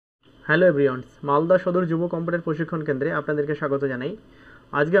Hello everyone, Malda সদর যুব computer প্রশিক্ষণ কেন্দ্রে আপনাদেরকে স্বাগত জানাই।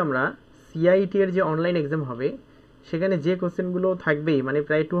 আজকে আমরা সিআইটি এর যে অনলাইন এক্সাম হবে সেখানে যে কোশ্চেনগুলো থাকবেই, মানে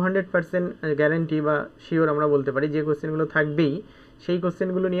প্রায় 200% গ্যারান্টি বা শিওর আমরা বলতে পারি যে কোশ্চেনগুলো থাকবেই, সেই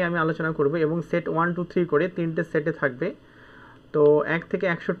কোশ্চেনগুলো নিয়ে আমি আলোচনা করব এবং সেট 1, 2, 3 করে 3টে সেটে থাকবে। তো 1 থেকে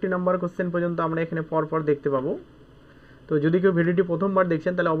 61 নম্বর কোশ্চেন পর্যন্ত আমরা এখানে পরপর দেখতে পাবো। তো যদি কেউ ভিডিওটি প্রথমবার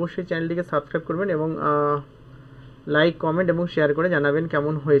দেখছেন তাহলে অবশ্যই চ্যানেলটিকে সাবস্ক্রাইব করবেন এবং লাইক, কমেন্ট এবং শেয়ার করে জানাবেন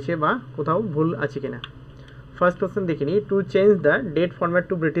কেমন হয়েছে বা কোথাও ভুল আছে কিনা। ফার্স্ট কোশ্চেন দেখে নিই। To change the date format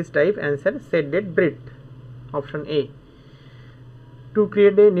two British type, answer set date ব্রিট, option A. To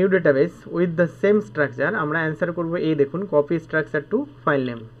create a new database with the same structure, আমরা অ্যান্সার করবো এ, দেখুন copy structure two file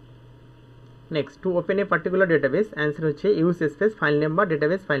name. Next, to open a particular database, answer হচ্ছে use space file name বা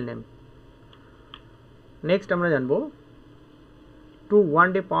database file name. Next আমরা জানবো two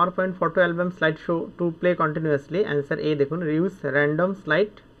want a power point photo album slide show to play continuously, answer এ, দেখুন use random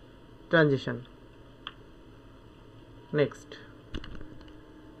slide transition. Next,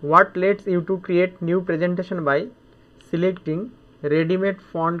 what lets you to create new presentation by selecting readymade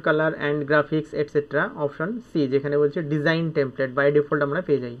font, colour and graphics etcetera, option C, যেখানে বলছে design template by default আমরা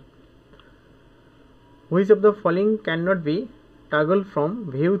পেয়ে যাই। Which of the following can not be টাগল from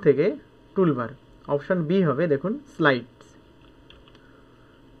view থেকে toolbar, option B হবে, দেখুন slides.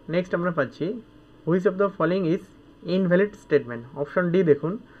 Next আমরা পাচ্ছি which of the following is invalid statement, option D,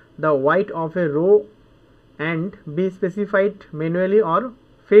 দেখুন the white of a row and B specified manually or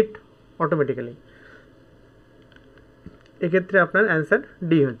fit automatically, এক্ষেত্রে আপনার answer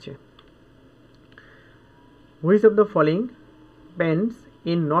D হচ্ছে। Which of the following Pence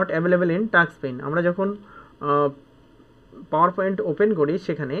in not available in task pen, আমরা যখন power point open করি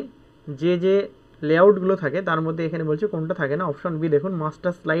সেখানে যে লেআউটগুলো থাকে তার মধ্যে এখানে বলছে কোনটা থাকে না, অপশন বি, দেখুন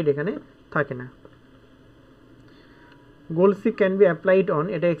মাস্টার স্লাইড এখানে থাকে না। গোলসিক ক্যান বি অ্যাপ্লাইড অন,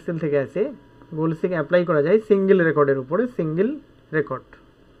 এটা এক্সেল থেকে আসে, গোলসিক অ্যাপ্লাই করা যায় সিঙ্গেল রেকর্ডের উপরে, সিঙ্গেল রেকর্ড।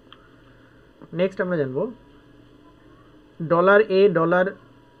 নেক্সট আমরা জানবো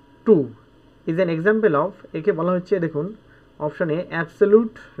 $A$2 is an example of, একে বলা হচ্ছে দেখুন option A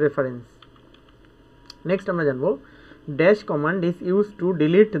absolute reference. Next আমরা জানবো dash command is use to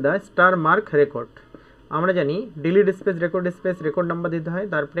delete the star mark record, আমরা জানি ডিলিট স্পেস রেকর্ড নাম্বার দিতে হয়,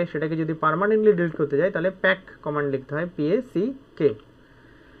 তারপরে সেটাকে যদি পার্মানেন্টলি ডিলিট করতে যায় তাহলে প্যাক কমান্ড লিখতে হয়, PACK।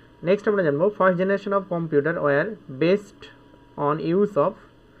 নেক্সট আমরা জানবো first generation of computer war based on use of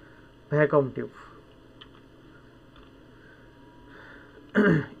vacuum tube.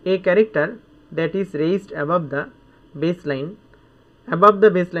 A character that is raised above the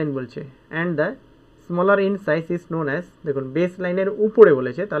baseline বলছে and the smaller in size is known as, দেখুন বেসলাইনের উপরে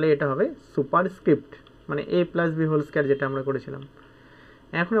বলেছে তাহলে এটা হবে সুপারস্ক্রিপ্ট, মানে A+B² যেটা আমরা করেছিলাম।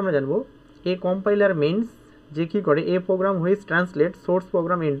 এখন আমরা জানবো এ কম্পাইলার মেইনস, যে কি করে এ programme which translate source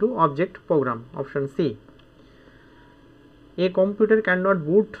programme into object programme, option C. A computer can not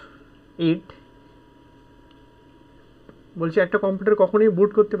বুট ইট, বলছে একটা কম্পিউটার কখনোই বুট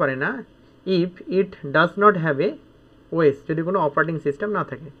করতে পারে না if it does not have a OS, যদি কোনো অপারেটিং সিস্টেম না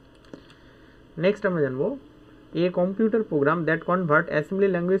থাকে। নেক্সট আমরা জানবো a computer program that convert assembly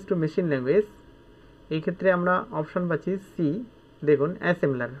language to machine language, এই ক্ষেত্রে আমরা অপশন পাচ্ছি সি, দেখুন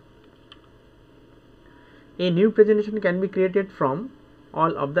assembler. A new presentation can be created from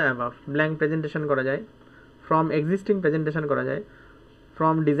all of the above, blank presentation করা যায়, ফ্রম এক্সিস্টিং প্রেজেন্টেশন করা যায়,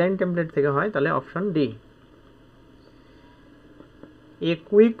 ফ্রম ডিজাইন টেমপ্লেট থেকে হয়, তাহলে option D. A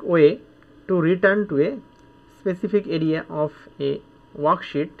quick way to return to a specific area of a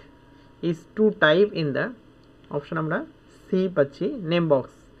worksheet is to type in the, option আমরা C পাচ্ছি, name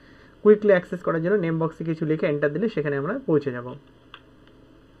box, quickly access করার জন্য name বক্সে কিছু লিখে এন্টার দিলে সেখানে আমরা পৌঁছে যাব।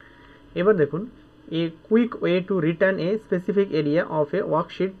 এবার দেখুন a quick way to return a specific area of A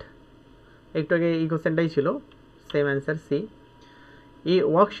worksheet, একটু আগে এই কোশ্চেনটাই ছিল, same answer C. A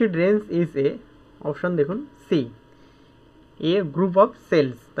worksheet range is a, option দেখুন C, A group of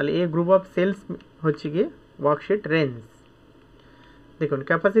sales, তাহলে এ গ্রুপ অফ সেলস হচ্ছে গিয়ে ওয়ার্কশিট রেঞ্জ। দেখুন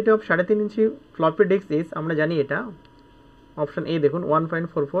capacity of 3.5 inch floppy disk is, আমরা জানি এটা অপশন এ, দেখুন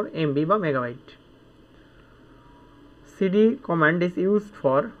 1.44 MB বা megabyte. CD command is used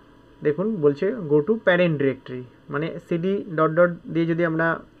for, দেখুন বলছে গো টু প্যারেন্ট ডিরেক্টরি, মানে সিডি ডট ডট দিয়ে যদি আমরা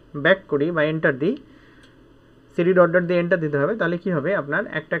ব্যাক করি বা এন্টার দিই, সিডি ডট ডট দিয়ে এন্টার দিতে হবে, তাহলে কি হবে আপনার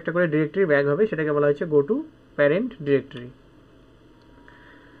একটা একটা করে ডিরেক্টরি ব্যাক হবে, সেটাকে বলা হচ্ছে গো টু প্যারেন্ট ডিরেক্টরি।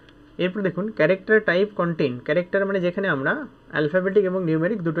 এরপর দেখুন ক্যারেক্টার টাইপ কন্টেইন, ক্যারেক্টার মানে যেখানে আমরা অ্যালফাবেটিক এবং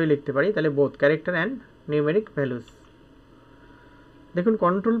নিউমেরিক দুটোই লিখতে পারি, তাহলে both character and numeric values. দেখুন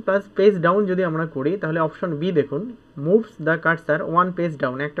কন্ট্রোল প্লাস পেজ ডাউন যদি আমরা করি তাহলে অপশন বি, দেখুন moves the cursor 1 page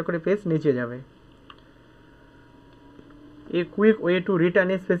down, একটা করে পেজ নিচে যাবে। A quick way to return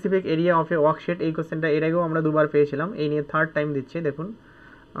a specific area of A worksheet, এই কোশ্চেনটা এর আগেও আমরা দুবার পেয়েছিলাম, এই নিয়ে থার্ড টাইম দিচ্ছে। দেখুন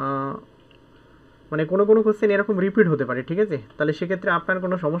মানে কোনো কোনো কোশ্চেন এরকম রিপিট হতে পারে, ঠিক আছে, তাহলে সেক্ষেত্রে আপনার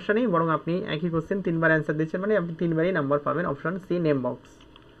কোনো সমস্যা নেই, বরং আপনি একই কোশ্চেন তিনবার অ্যান্সার দিচ্ছেন মানে আপনি তিনবারই নাম্বার পাবেন। Option C name box.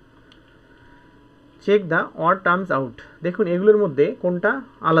 Check the or terms out, দেখুন এগুলোর মধ্যে কোনটা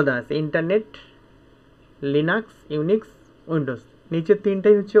আলাদা আছে, ইন্টারনেট, লিনাক্স, ইউনিক্স, উইন্ডোজ। নিচের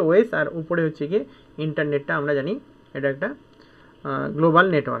তিনটাই হচ্ছে ওএস আর উপরে হচ্ছে গিয়ে ইন্টারনেটটা আমরা জানি এটা একটা গ্লোবাল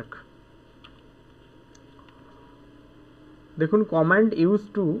নেটওয়ার্ক। দেখুন command use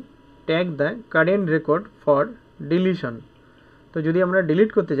to tag the current record for deletion, তো যদি আমরা ডিলিট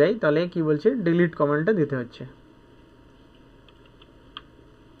করতে যাই তাহলে কি বলছে, ডিলিট কমান্ডটা দিতে হচ্ছে।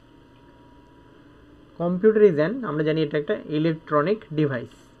 কম্পিউটার ইজ অ্যান, আমরা জানি এটা একটা electronic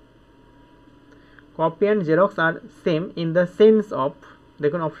device. Copy and xerox R same in the sense of,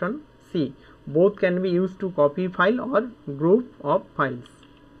 দেখুন option C, both can be use to copy file or group of files.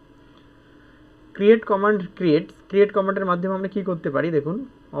 Create command create কমান্ডের মাধ্যমে আমরা কী করতে পারি, দেখুন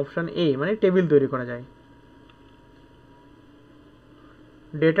অপশন এ, মানে টেবিল তৈরি করা যায়।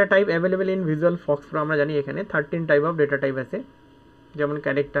 Data type available in visual Fox pro, আমরা জানি এখানে 13 টাইপ অফ ডেটা টাইপ আছে, যেমন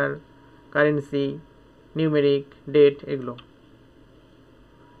ক্যারেক্টার, কারেন্সি, নিউমেরিক, ডেট, এগুলো।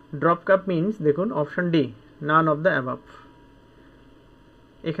 ড্রপ কাপ মিনস, দেখুন option D, none of the above.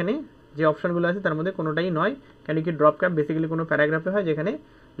 এখানে যে অপশানগুলো আছে তার মধ্যে কোনোটাই নয়, কেন কি ড্রপ ক্যাপ বেসিক্যালি কোনো প্যারাগ্রাফে হয় যেখানে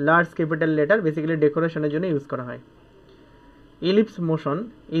লার্জ ক্যাপিটাল লেটার বেসিক্যালি ডেকোরেশনের জন্য ইউজ করা হয়। Ellipse motion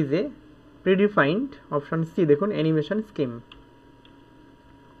is a predefined, option C দেখুন animation scheme.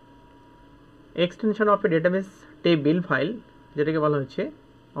 Extension of A database table file, যেটাকে বলা হচ্ছে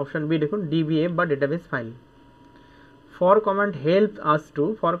অপশন বি দেখুন ডিবিএফ বা database file. For command help us to,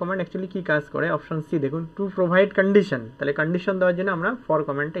 for command actually কী কাজ করে, অপশন সি দেখুন টু প্রোভাইড কন্ডিশন, তাহলে কন্ডিশন দেওয়ার জন্য আমরা ফর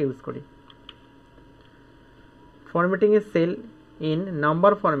কমান্ডটা ইউজ করি। Formatting A sell in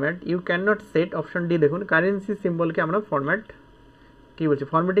number format you can not set, option D দেখুন কারেন্সি সিম্বলকে আমরা ফরম্যাট কী বলছি,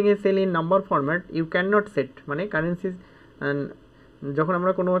 formatting A sell in number format you can not set, মানে কারেন্সি যখন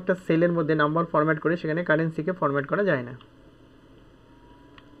আমরা কোনো একটা সেলের মধ্যে নাম্বার ফরম্যাট করি সেখানে কারেন্সিকে ফরম্যাট করা যায় না।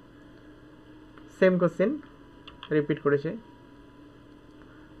 সেম কোশ্চেন রিপিট করেছে।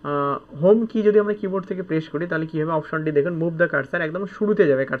 হোম কি যদি আমরা কিবোর্ড থেকে প্রেস করি তাহলে কী হবে, অপশনটি দেখুন মুভ দ্য কার্সার, একদম শুরুতে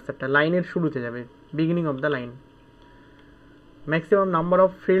যাবে কার্সারটা, লাইনের শুরুতে যাবে, beginning of the line. Maximum number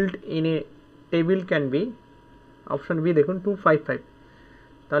of field in a table can be, option B দেখুন 255,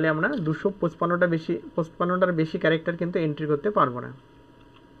 তাহলে আমরা 255টার বেশি ক্যারেক্টার কিন্তু এন্ট্রি করতে পারবো না।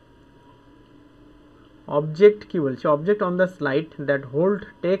 অবজেক্ট কি বলছে, object on the slide that hold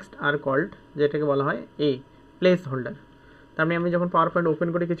text are called, যেটাকে বলা হয় এ প্লেস হোল্ডার, তার মানে আমি যখন পাওয়ার পয়েন্ট ওপেন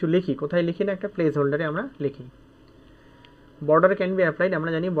করে কিছু লিখি, কোথায় লিখি না, একটা প্লেস হোল্ডারে আমরা লিখি। বর্ডার ক্যান বি অ্যাপ্লাইড,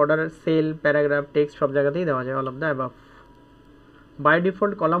 আমরা জানি বর্ডার সেল, প্যারাগ্রাফ, টেক্সট সব জায়গাতেই দেওয়া যায়, all of the above. By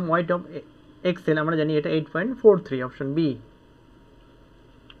default column wide of Excel, আমরা জানি এটা 8.43, option B.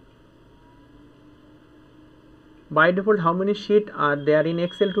 By default how many sheet R there in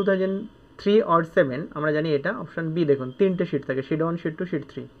Excel 2003 or 7, আমরা জানি এটা অপশন বি দেখুন 3টে শিট থাকে, শিট 1, শিট 2, শিট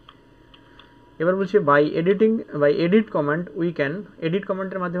 3। এবার বলছি by edit command we can, edit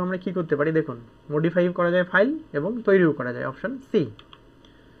কমান্ডের মাধ্যমে আমরা কী করতে পারি, দেখুন মডিফাই করা যায় ফাইল এবং তৈরিও করা যায়, অপশন সি।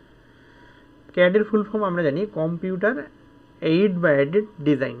 ক্যাডের ফুল ফর্ম আমরা জানি কম্পিউটার এইড বা edit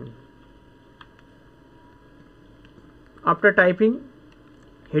design. After typing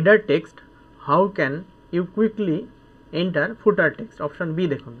header text how can you quickly enter footer text, option B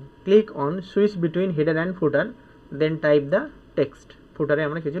দেখুন click on switch between header and footer then type the text, ফুটারে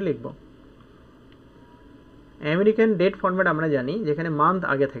আমরা কিছু লিখব। American date format আমরা জানি যেখানে month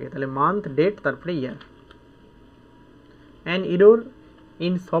আগে থাকে, তাহলে মান্থ, ডেট, তারপরে ইয়ার। An error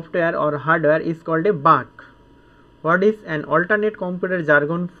in software or hardware is called a bug, what is an alternate computer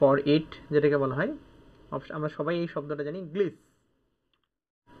jargon for it, যেটাকে বলা হয়, আমরা সবাই এই শব্দটা জানি glitch.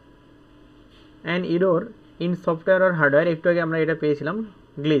 An error in software or hardware, একটু আগে আমরা এটা পেয়েছিলাম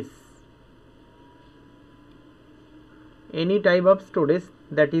glitch. Any type of storage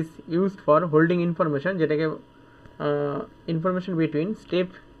that is used for holding information, যেটাকে information between step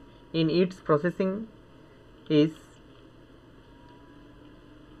in it's processing is,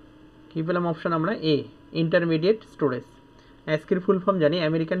 কী পেলাম অপশন আমরা এ ইন্টারমিডিয়েট স্টোরেজ। অ্যাস্কির ফুল ফর্ম জানি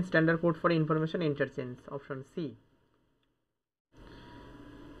American standard code for information interchange, option C.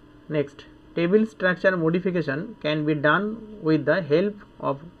 Next, table structure modification can be done with the help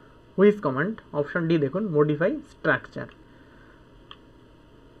of which command, option D দেখুন modify structure.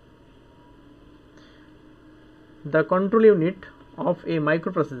 The control unit of a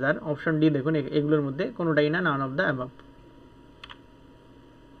microprocessor, option D দেখুন এগুলোর মধ্যে কোনোটাই না, none of the above.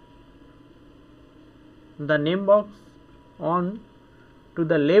 The name box on to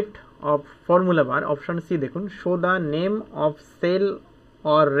the left of formula bar, option C দেখুন, show the name of sell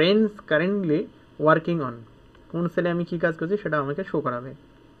or range currently working on, কোন সেলে আমি কী কাজ করছি সেটা আমাকে শো করাবে।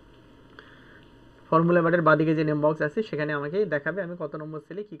 ফর্মুলা বারের বাদিকে যে নেম বক্স আছে সেখানে আমাকে দেখাবে আমি কত নম্বর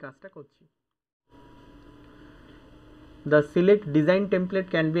সেলে কী কাজটা করছি। The select design template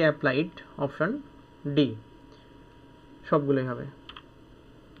can be applied, option D, সবগুলোই হবে।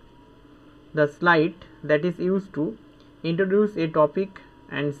 The slide that is used to introduce a topic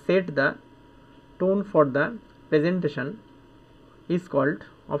and set the tone for the presentation is called,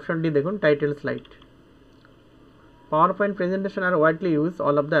 option D দেখুন, title slide. PowerPoint presentation are widely used,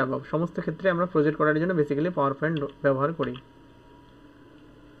 all of the above, সমস্ত ক্ষেত্রে আমরা project করার জন্য basically PowerPoint ব্যবহার করি।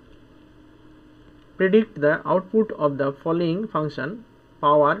 Predict the output of the following function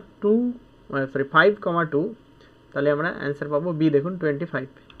power 5,2, তাহলে আমরা অ্যান্সার পাবো বি দেখুন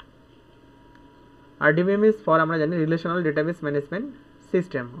 25। RDBMS ফর আমরা জানি relational database management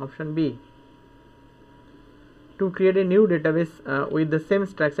system, option B. To create a new database with the same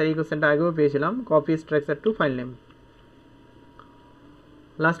structure, এই কোশ্চেনটা আগেও পেয়েছিলাম, copy structure two file name.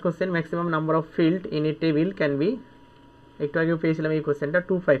 Last question, maximum number of field in a table can be, একটু আগেও পেয়েছিলাম এই কোশ্চেনটা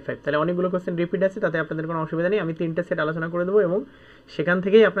 255। তাহলে অনেকগুলো কোশ্চেন রিপিট আছে, তাতে আপনাদের কোনো অসুবিধা নেই, আমি 3টে সেট আলোচনা করে দেবো এবং সেখান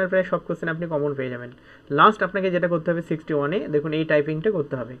থেকেই আপনার প্রায় সব কোশ্চেন আপনি কমন পেয়ে যাবেন। লাস্ট আপনাকে যেটা করতে হবে 61-এ দেখুন এই টাইপিংটা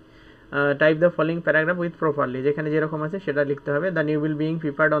করতে হবে, type the following paragraph with properly, যেখানে যেরকম আছে সেটা লিখতে হবে। The new bill being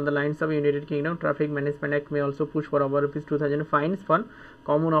prepared on the lines of United kingdom traffic management act may also push for over ₹2000 ফাইন্স for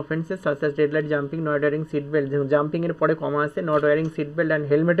common offences such as red light jumping, not wiring seat belt, যেমন জাম্পিংয়ের পরে কমা আছে, not wiring seat belt and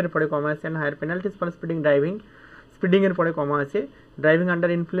হেলমেটের পরে কমা আছে, and higher penalties for speeding driving, স্পিডিংয়ের পরে কমা আছে, driving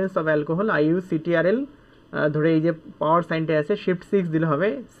under influence of alcohol, I use CTRL, ধরে এই যে পাওয়ার সাইনটা আছে শিফট 6 দিলে হবে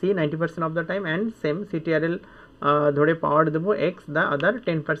C 90% of the time, and same CTRL ধরে পাওয়ার দেবো এক্স দ্য আদার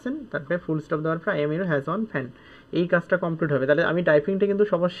 10%, তারপরে ফুল স্টপ দেওয়ার পর I M U has on fan, এই কাজটা কমপ্লিট হবে। তাহলে আমি টাইপিংটা কিন্তু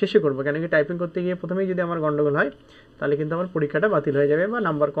সবার শেষে করবো, কেন কি টাইপিং করতে গিয়ে প্রথমেই যদি আমার গন্ডগোল হয় তাহলে কিন্তু আমার পরীক্ষাটা বাতিল হয়ে যাবে বা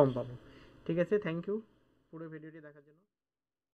নাম্বার কম পাবো। ঠিক আছে, থ্যাংক ইউ পুরো ভিডিওটি দেখার জন্য।